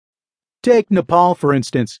Take Nepal, for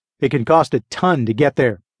instance. It can cost a ton to get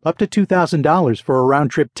there, up to $2,000 for a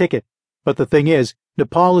round-trip ticket. But the thing is,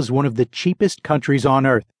 Nepal is one of the cheapest countries on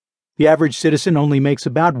earth. The average citizen only makes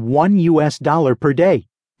about $1 per day.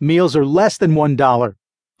 Meals are less than $1.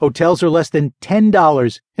 Hotels are less than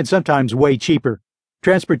 $10, and sometimes way cheaper.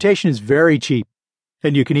 Transportation is very cheap.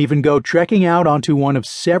 And you can even go trekking out onto one of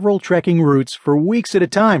several trekking routes for weeks at a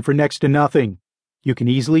time for next to nothing. You can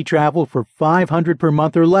easily travel for $500 per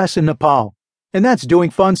month or less in Nepal. And that's doing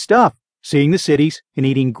fun stuff, seeing the cities and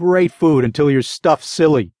eating great food until you're stuffed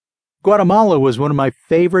silly. Guatemala was one of my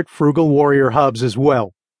favorite frugal warrior hubs as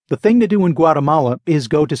well. The thing to do in Guatemala is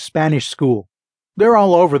go to Spanish school. They're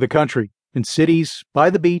all over the country, in cities, by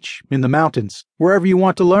the beach, in the mountains, wherever you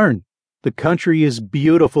want to learn. The country is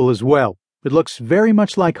beautiful as well. It looks very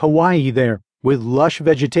much like Hawaii there, with lush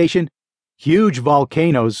vegetation, huge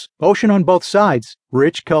volcanoes, ocean on both sides,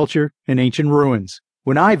 rich culture, and ancient ruins.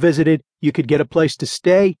 When I visited, you could get a place to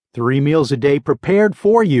stay, 3 meals a day prepared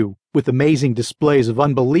for you, with amazing displays of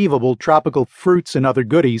unbelievable tropical fruits and other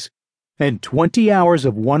goodies, and 20 hours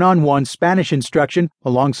of one-on-one Spanish instruction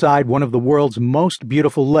alongside one of the world's most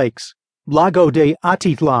beautiful lakes, Lago de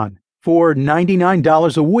Atitlan, for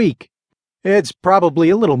 $99 a week. It's probably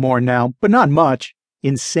a little more now, but not much.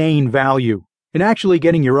 Insane value. And actually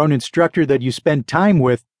getting your own instructor that you spend time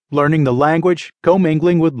with, learning the language,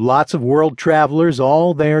 commingling with lots of world travelers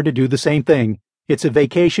all there to do the same thing. It's a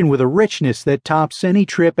vacation with a richness that tops any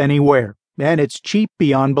trip anywhere, and it's cheap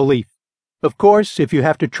beyond belief. Of course, if you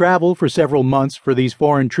have to travel for several months for these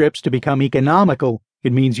foreign trips to become economical,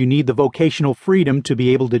 it means you need the vocational freedom to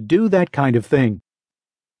be able to do that kind of thing.